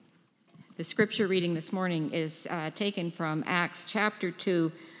The scripture reading this morning is taken from Acts chapter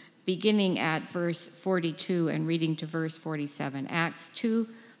 2, beginning at verse 42 and reading to verse 47. Acts 2,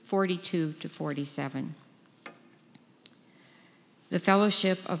 42 to 47. The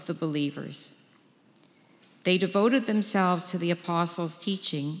fellowship of the believers. They devoted themselves to the apostles'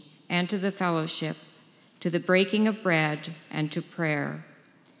 teaching and to the fellowship, to the breaking of bread and to prayer.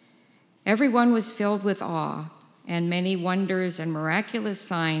 Everyone was filled with awe, and many wonders and miraculous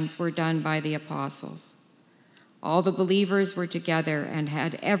signs were done by the apostles. All the believers were together and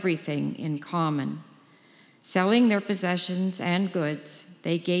had everything in common. Selling their possessions and goods,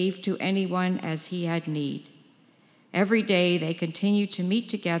 they gave to anyone as he had need. Every day they continued to meet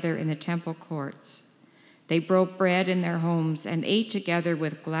together in the temple courts. They broke bread in their homes and ate together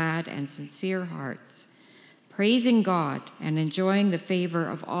with glad and sincere hearts, praising God and enjoying the favor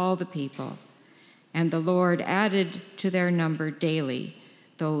of all the people. And the Lord added to their number daily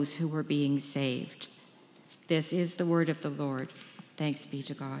those who were being saved. This is the word of the Lord. Thanks be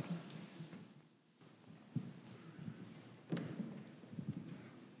to God.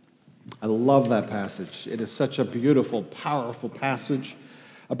 I love that passage. It is such a beautiful, powerful passage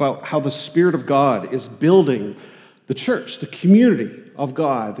about how the Spirit of God is building the church, the community of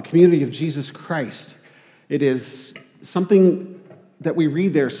God, the community of Jesus Christ. It is something that we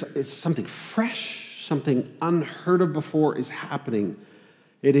read there is something fresh, something unheard of before is happening.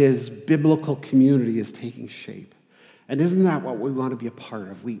 It is biblical community is taking shape. And isn't that what we want to be a part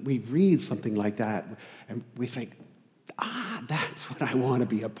of? We read something like that and we think, that's what I want to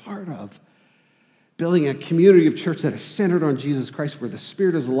be a part of. Building a community of church that is centered on Jesus Christ, where the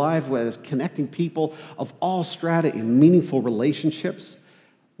Spirit is alive, where it's connecting people of all strata in meaningful relationships.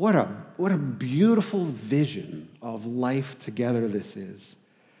 What a beautiful vision of life together this is.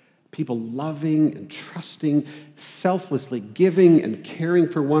 People loving and trusting, selflessly giving and caring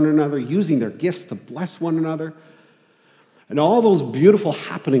for one another, using their gifts to bless one another. And all those beautiful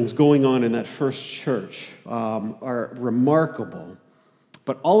happenings going on in that first church are remarkable.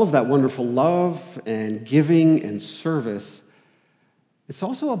 But all of that wonderful love and giving and service, it's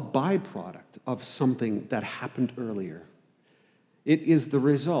also a byproduct of something that happened earlier. It is the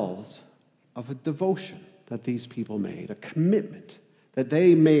result of a devotion that these people made, a commitment that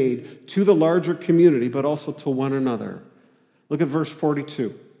they made to the larger community, but also to one another. Look at verse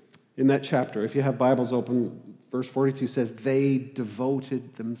 42 in that chapter. If you have Bibles open, verse 42 says, they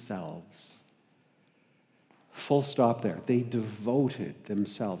devoted themselves. Full stop there. They devoted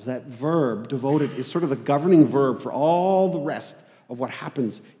themselves. That verb, devoted, is sort of the governing verb for all the rest of what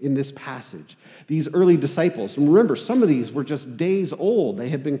happens in this passage. These early disciples, and remember, some of these were just days old. They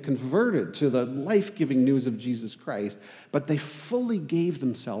had been converted to the life-giving news of Jesus Christ, but they fully gave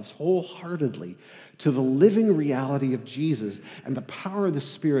themselves wholeheartedly to the living reality of Jesus, and the power of the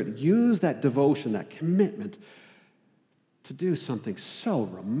Spirit used that devotion, that commitment, to do something so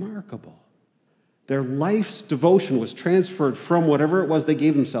remarkable. Their life's devotion was transferred from whatever it was they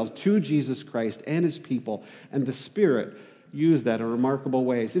gave themselves to Jesus Christ and his people, and the Spirit used that in remarkable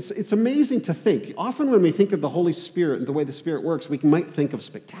ways. It's amazing to think. Often when we think of the Holy Spirit and the way the Spirit works, we might think of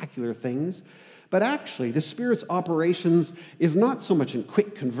spectacular things, but actually the Spirit's operations is not so much in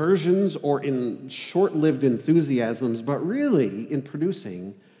quick conversions or in short-lived enthusiasms, but really in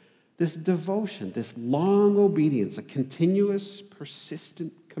producing this devotion, this long obedience, a continuous,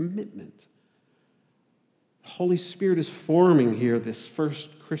 persistent commitment. The Holy Spirit is forming here this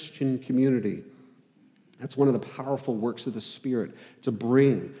first Christian community. That's one of the powerful works of the Spirit, to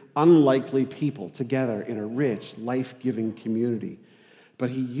bring unlikely people together in a rich, life-giving community. But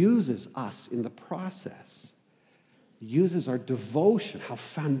he uses us in the process. He uses our devotion, how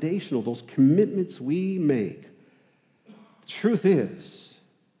foundational those commitments we make. The truth is,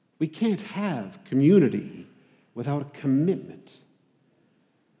 we can't have community without a commitment.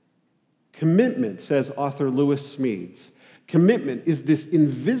 Commitment, says author Lewis Smedes, commitment is this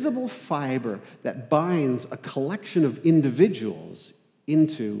invisible fiber that binds a collection of individuals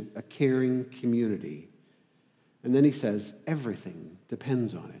into a caring community. And then he says, everything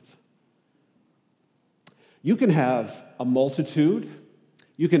depends on it. You can have a multitude,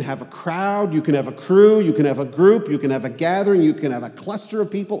 you can have a crowd, you can have a crew, you can have a group, you can have a gathering, you can have a cluster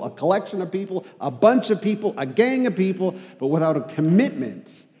of people, a collection of people, a bunch of people, a gang of people, but without a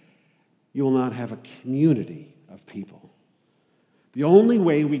commitment, you will not have a community of people. The only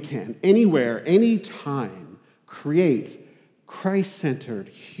way we can, anywhere, anytime, create Christ-centered,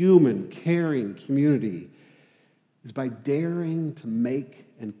 human, caring community is by daring to make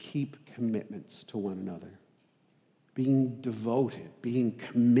and keep commitments to one another. Being devoted, being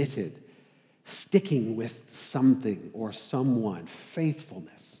committed, sticking with something or someone,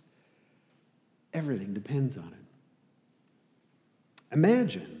 faithfulness. Everything depends on it.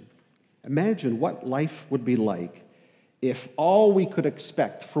 Imagine what life would be like if all we could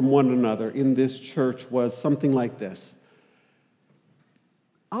expect from one another in this church was something like this.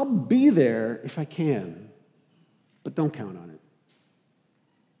 I'll be there if I can, but don't count on it.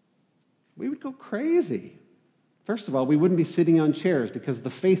 We would go crazy. First of all, we wouldn't be sitting on chairs because the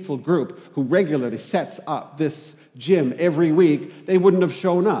faithful group who regularly sets up this gym every week, they wouldn't have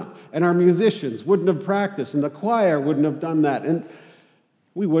shown up. And our musicians wouldn't have practiced, and the choir wouldn't have done that. And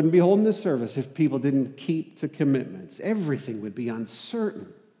we wouldn't be holding this service if people didn't keep to commitments. Everything would be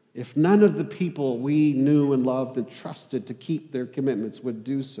uncertain if none of the people we knew and loved and trusted to keep their commitments would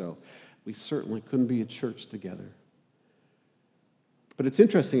do so. We certainly couldn't be a church together. But it's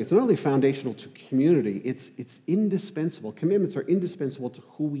interesting, it's not only foundational to community, it's indispensable. Commitments are indispensable to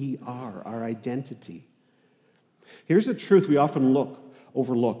who we are, our identity. Here's a truth we often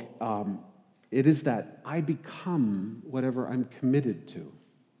overlook. It is that I become whatever I'm committed to.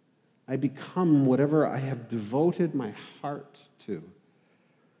 I become whatever I have devoted my heart to.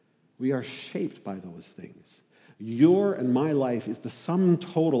 We are shaped by those things. Your and my life is the sum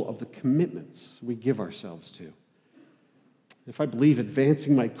total of the commitments we give ourselves to. If I believe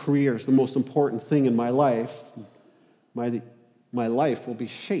advancing my career is the most important thing in my life, my life will be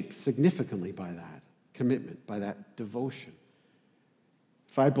shaped significantly by that commitment, by that devotion.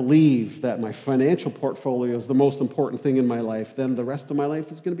 If I believe that my financial portfolio is the most important thing in my life, then the rest of my life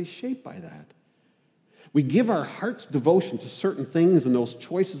is going to be shaped by that. We give our heart's devotion to certain things, and those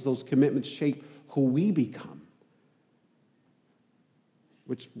choices, those commitments shape who we become.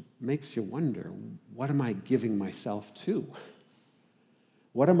 Which makes you wonder, what am I giving myself to?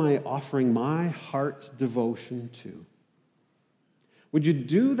 What am I offering my heart's devotion to? Would you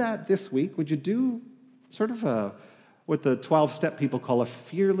do that this week? Would you do sort of what the 12-step people call a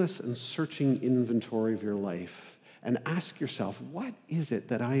fearless and searching inventory of your life, and ask yourself, what is it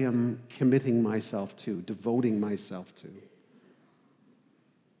that I am committing myself to, devoting myself to?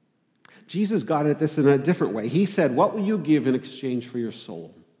 Jesus got at this in a different way. He said, what will you give in exchange for your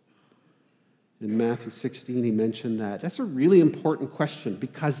soul? In Matthew 16, he mentioned that. That's a really important question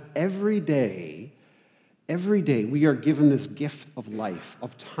because every day we are given this gift of life,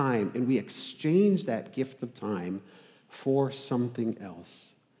 of time, and we exchange that gift of time for something else.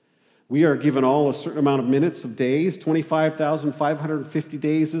 We are given all a certain amount of minutes of days. 25,550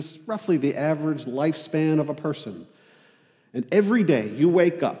 days is roughly the average lifespan of a person. And every day you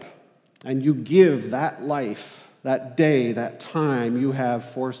wake up and you give that life, that day, that time you have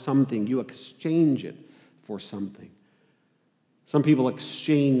for something. You exchange it for something. Some people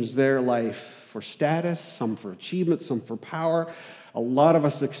exchange their life for status, some for achievement, some for power. A lot of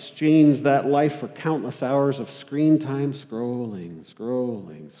us exchange that life for countless hours of screen time, scrolling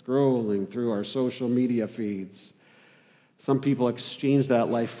through our social media feeds. Some people exchange that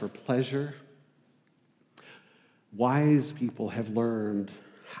life for pleasure. Wise people have learned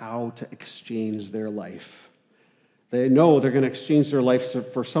how to exchange their life. They know they're going to exchange their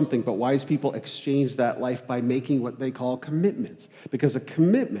life for something, but wise people exchange that life by making what they call commitments. Because a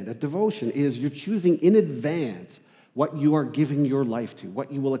commitment, a devotion, is you're choosing in advance what you are giving your life to, what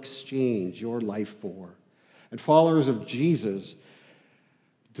you will exchange your life for. And followers of Jesus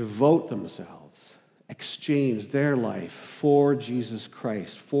devote themselves, exchange their life for Jesus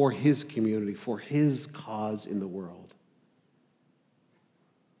Christ, for his community, for his cause in the world.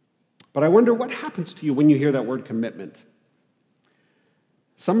 But I wonder what happens to you when you hear that word commitment.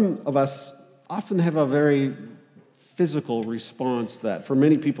 Some of us often have a very physical response to that. For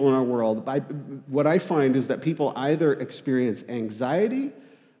many people in our world, what I find is that people either experience anxiety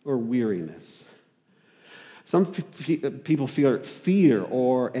or weariness. Some people feel fear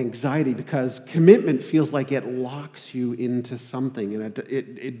or anxiety because commitment feels like it locks you into something and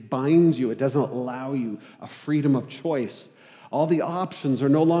it binds you. It doesn't allow you a freedom of choice. All the options are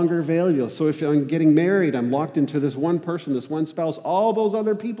no longer available. So if I'm getting married, I'm locked into this one person, this one spouse. All those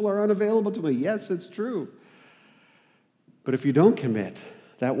other people are unavailable to me. Yes, it's true. But if you don't commit,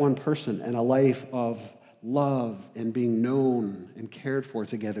 that one person and a life of love and being known and cared for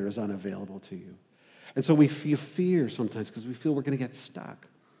together is unavailable to you. And so we feel fear sometimes because we feel we're going to get stuck.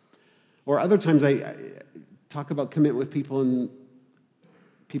 Or other times I talk about commitment with people and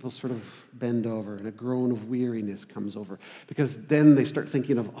people sort of bend over and a groan of weariness comes over because then they start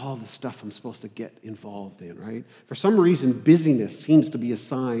thinking of all the stuff I'm supposed to get involved in, right? For some reason, busyness seems to be a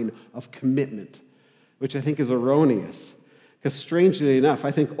sign of commitment, which I think is erroneous. Because strangely enough,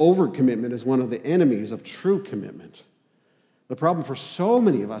 I think overcommitment is one of the enemies of true commitment. The problem for so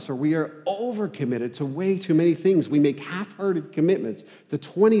many of us are we are overcommitted to way too many things. We make half-hearted commitments to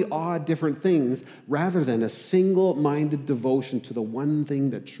 20-odd different things rather than a single-minded devotion to the one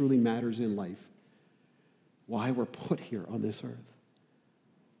thing that truly matters in life. Why we're put here on this earth.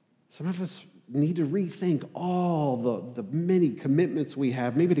 Some of us need to rethink all the many commitments we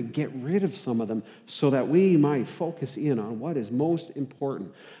have, maybe to get rid of some of them so that we might focus in on what is most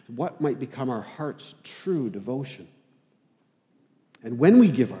important, what might become our heart's true devotion. And when we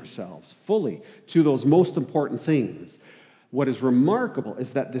give ourselves fully to those most important things, what is remarkable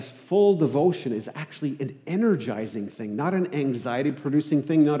is that this full devotion is actually an energizing thing, not an anxiety-producing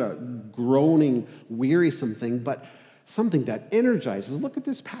thing, not a groaning, wearisome thing, but something that energizes. Look at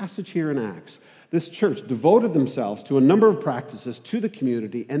this passage here in Acts. This church devoted themselves to a number of practices to the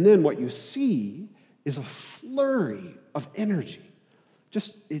community, and then what you see is a flurry of energy.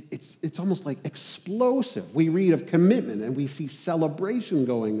 It's almost like explosive. We read of commitment and we see celebration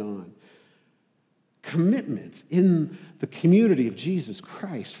going on. Commitment in the community of Jesus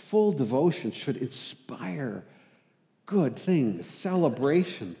Christ, full devotion should inspire good things,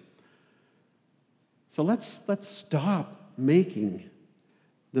 celebration. So let's stop making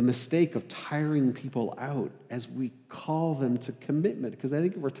the mistake of tiring people out as we call them to commitment, because I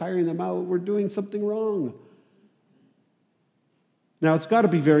think if we're tiring them out, we're doing something wrong. Now, it's got to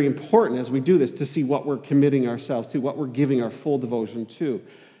be very important as we do this to see what we're committing ourselves to, what we're giving our full devotion to.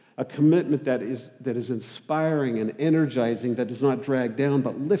 A commitment that is inspiring and energizing, that does not drag down,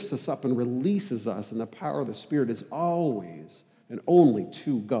 but lifts us up and releases us in the power of the Spirit is always and only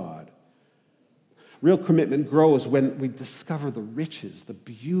to God. Real commitment grows when we discover the riches, the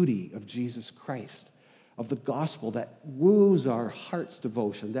beauty of Jesus Christ, of the gospel that woos our heart's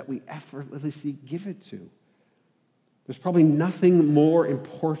devotion, that we effortlessly give it to. There's probably nothing more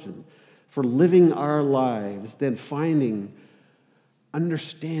important for living our lives than finding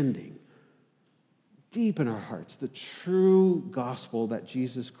understanding deep in our hearts the true gospel that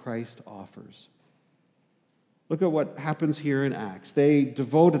Jesus Christ offers. Look at what happens here in Acts. They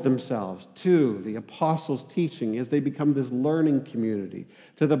devoted themselves to the apostles' teaching as they become this learning community,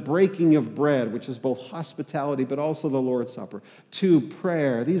 to the breaking of bread, which is both hospitality but also the Lord's Supper, to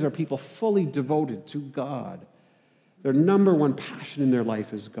prayer. These are people fully devoted to God. Their number one passion in their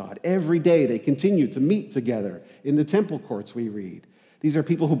life is God. Every day they continue to meet together in the temple courts, we read. These are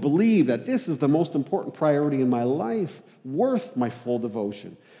people who believe that this is the most important priority in my life, worth my full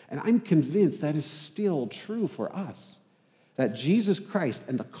devotion. And I'm convinced that is still true for us, that Jesus Christ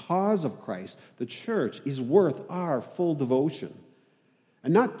and the cause of Christ, the church, is worth our full devotion.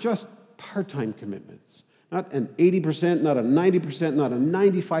 And not just part-time commitments, not an 80%, not a 90%, not a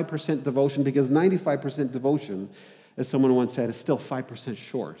 95% devotion, because 95% devotion, as someone once said, is still 5%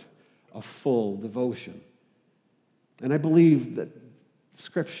 short of full devotion. And I believe that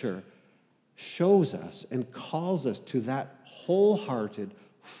Scripture shows us and calls us to that wholehearted,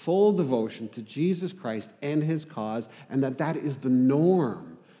 full devotion to Jesus Christ and his cause, and that is the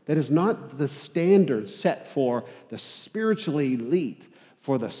norm. That is not the standard set for the spiritually elite,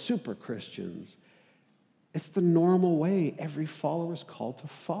 for the super Christians. It's the normal way every follower is called to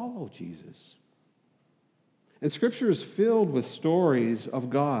follow Jesus. And Scripture is filled with stories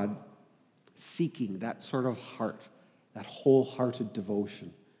of God seeking that sort of heart, that wholehearted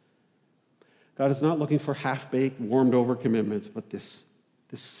devotion. God is not looking for half-baked, warmed-over commitments, but this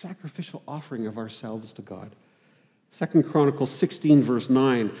sacrificial offering of ourselves to God. 2 Chronicles 16, verse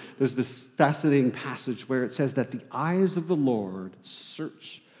 9, there's this fascinating passage where it says that the eyes of the Lord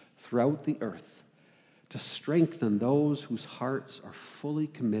search throughout the earth to strengthen those whose hearts are fully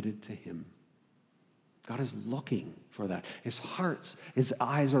committed to him. God is looking for that. His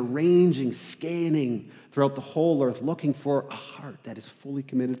eyes are ranging, scanning throughout the whole earth, looking for a heart that is fully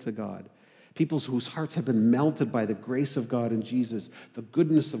committed to God. People whose hearts have been melted by the grace of God in Jesus, the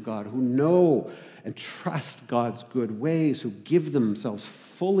goodness of God, who know and trust God's good ways, who give themselves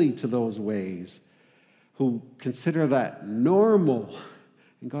fully to those ways, who consider that normal.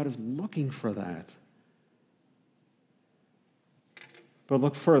 And God is looking for that. But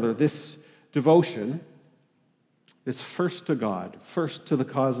look further. This devotion is first to God, first to the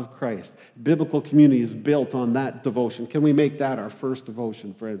cause of Christ. Biblical community is built on that devotion. Can we make that our first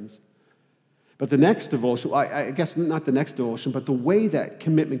devotion, friends? But the next devotion, I guess not the next devotion, but the way that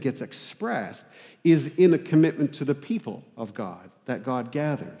commitment gets expressed is in a commitment to the people of God that God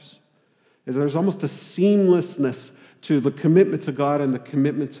gathers. There's almost a seamlessness to the commitment to God and the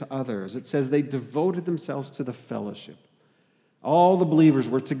commitment to others. It says they devoted themselves to the fellowship. All the believers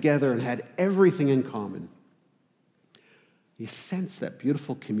were together and had everything in common. You sense that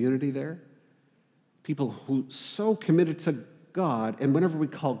beautiful community there? People who so committed to God, and whenever we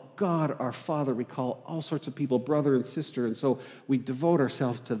call God our Father, we call all sorts of people brother and sister, and so we devote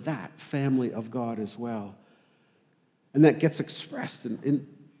ourselves to that family of God as well. And that gets expressed in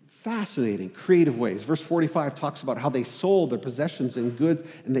fascinating, creative ways. Verse 45 talks about how they sold their possessions and goods,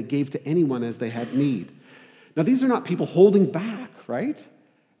 and they gave to anyone as they had need. Now, these are not people holding back, right?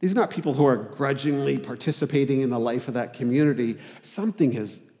 These are not people who are grudgingly participating in the life of that community. Something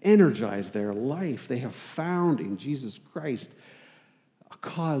has energized their life. They have found in Jesus Christ a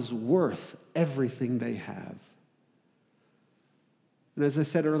cause worth everything they have. And as I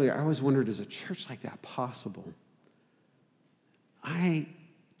said earlier, I always wondered, is a church like that possible? I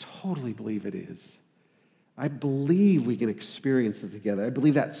totally believe it is. I believe we can experience it together. I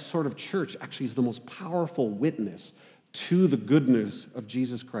believe that sort of church actually is the most powerful witness to the goodness of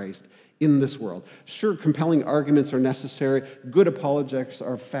Jesus Christ in this world. Sure, compelling arguments are necessary. Good apologetics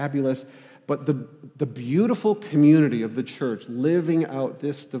are fabulous. But the beautiful community of the church living out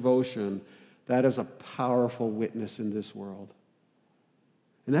this devotion, that is a powerful witness in this world.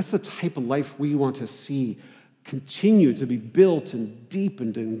 And that's the type of life we want to see continue to be built and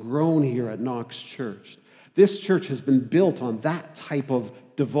deepened and grown here at Knox Church. This church has been built on that type of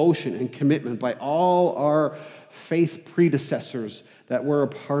devotion and commitment by all our faith predecessors that we're a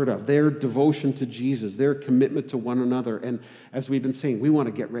part of, their devotion to Jesus, their commitment to one another. And as we've been saying, we want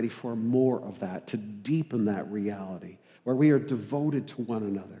to get ready for more of that, to deepen that reality, where we are devoted to one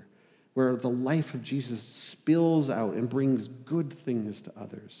another, where the life of Jesus spills out and brings good things to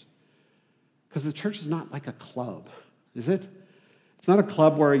others. Because the church is not like a club, is it? It's not a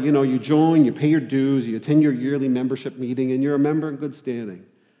club where, you join, you pay your dues, you attend your yearly membership meeting, and you're a member in good standing.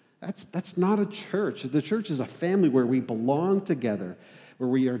 That's not a church. The church is a family where we belong together, where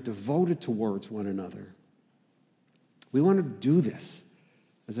we are devoted towards one another. We want to do this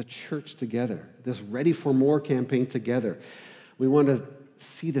as a church together, this Ready for More campaign together. We want to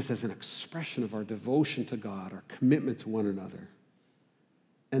see this as an expression of our devotion to God, our commitment to one another.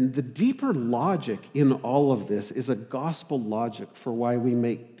 And the deeper logic in all of this is a gospel logic for why we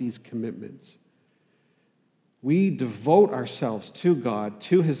make these commitments. We devote ourselves to God,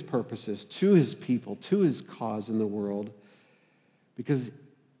 to his purposes, to his people, to his cause in the world, because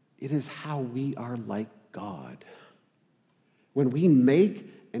it is how we are like God. When we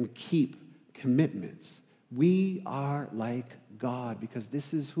make and keep commitments, we are like God, because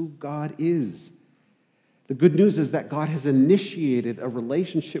this is who God is. The good news is that God has initiated a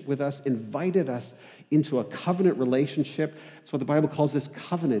relationship with us, invited us into a covenant relationship. That's what the Bible calls this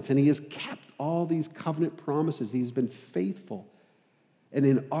covenant. And he has kept all these covenant promises. He's been faithful. And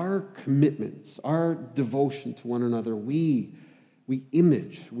in our commitments, our devotion to one another, we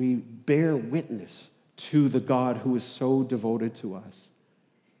bear witness to the God who is so devoted to us.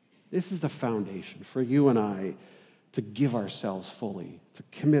 This is the foundation for you and I to give ourselves fully, to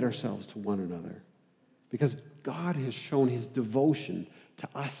commit ourselves to one another. Because God has shown his devotion to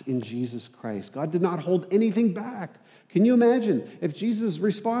us in Jesus Christ. God did not hold anything back. Can you imagine if Jesus'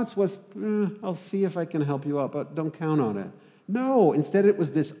 response was, I'll see if I can help you out, but don't count on it. No, instead it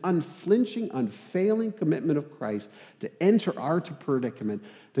was this unflinching, unfailing commitment of Christ to enter our predicament,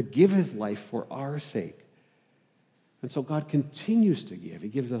 to give his life for our sake. And so God continues to give. He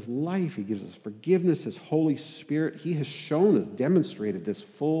gives us life. He gives us forgiveness, his Holy Spirit. He has shown us, demonstrated this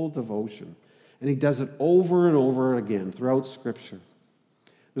full devotion. And he does it over and over again throughout Scripture.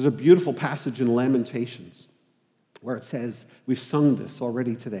 There's a beautiful passage in Lamentations where it says, we've sung this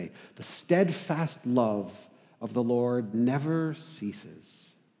already today, the steadfast love of the Lord never ceases.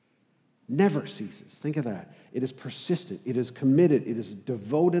 Never ceases. Think of that. It is persistent. It is committed. It is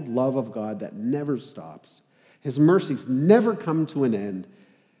devoted love of God that never stops. His mercies never come to an end.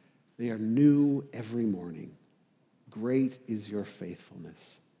 They are new every morning. Great is your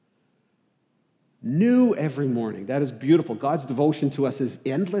faithfulness. New every morning. That is beautiful. God's devotion to us is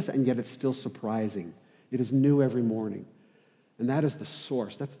endless, and yet it's still surprising. It is new every morning. And that is the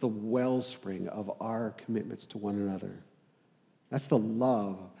source. That's the wellspring of our commitments to one another. That's the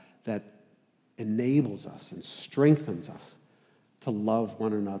love that enables us and strengthens us to love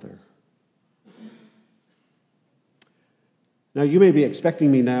one another. Now, you may be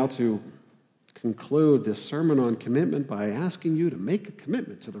expecting me now to conclude this sermon on commitment by asking you to make a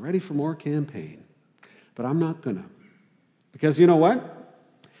commitment to the Ready for More campaign. But I'm not going to. Because you know what?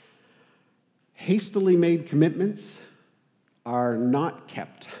 Hastily made commitments are not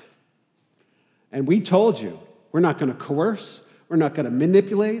kept. And we told you, we're not going to coerce, we're not going to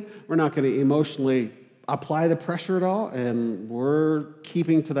manipulate, we're not going to emotionally apply the pressure at all, and we're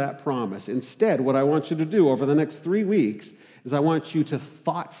keeping to that promise. Instead, what I want you to do over the next 3 weeks is I want you to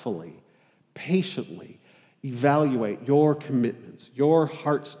thoughtfully, patiently, Evaluate your commitments, your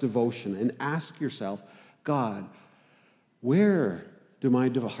heart's devotion, and ask yourself, God, where do my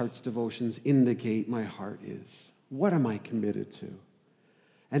heart's devotions indicate my heart is? What am I committed to?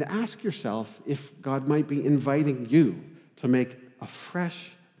 And ask yourself if God might be inviting you to make a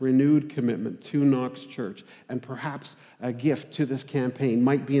fresh, renewed commitment to Knox Church, and perhaps a gift to this campaign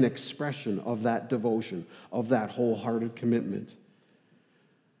might be an expression of that devotion, of that wholehearted commitment.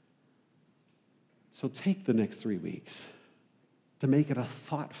 So take the next 3 weeks to make it a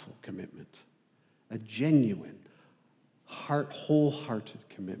thoughtful commitment, a genuine, wholehearted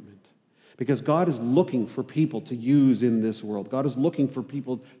commitment. Because God is looking for people to use in this world. God is looking for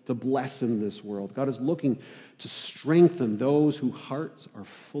people to bless in this world. God is looking to strengthen those whose hearts are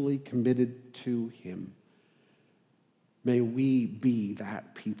fully committed to Him. May we be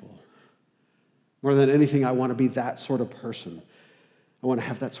that people. More than anything, I want to be that sort of person. I want to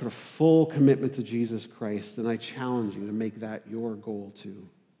have that sort of full commitment to Jesus Christ, and I challenge you to make that your goal too.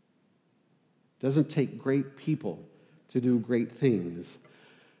 It doesn't take great people to do great things.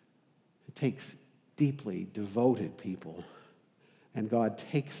 It takes deeply devoted people, and God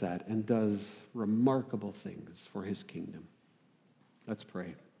takes that and does remarkable things for His kingdom. Let's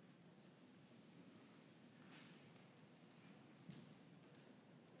pray.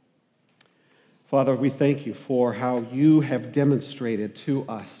 Father, we thank you for how you have demonstrated to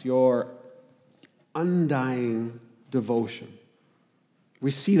us your undying devotion.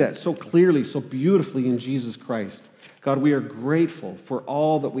 We see that so clearly, so beautifully in Jesus Christ. God, we are grateful for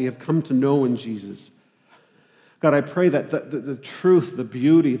all that we have come to know in Jesus. God, I pray that the truth, the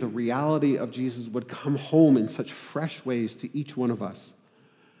beauty, the reality of Jesus would come home in such fresh ways to each one of us,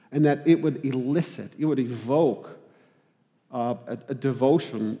 and that it would elicit, it would evoke a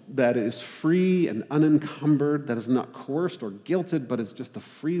devotion that is free and unencumbered, that is not coerced or guilted, but is just a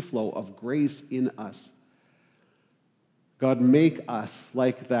free flow of grace in us. God, make us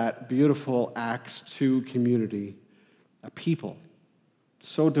like that beautiful Acts 2 community, a people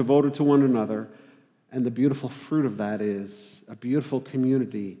so devoted to one another, and the beautiful fruit of that is a beautiful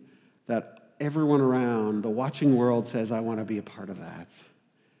community that everyone around the watching world says, I want to be a part of that,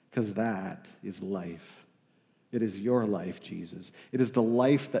 because that is life. It is your life, Jesus. It is the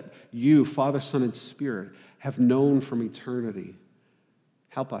life that you, Father, Son, and Spirit, have known from eternity.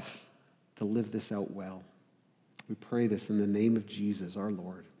 Help us to live this out well. We pray this in the name of Jesus, our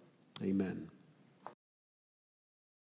Lord. Amen.